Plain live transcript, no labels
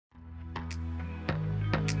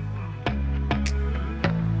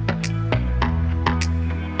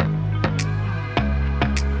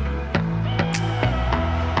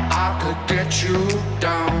get you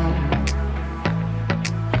down.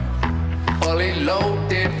 Fully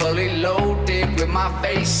loaded with my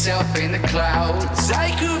face up in the clouds. I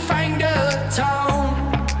could find a town,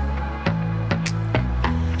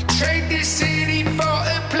 trade this city for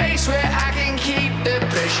a place where I can keep the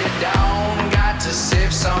pressure down. Got to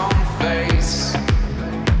save some face,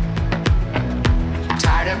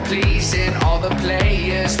 tired of pleasing all the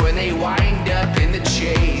players when they whine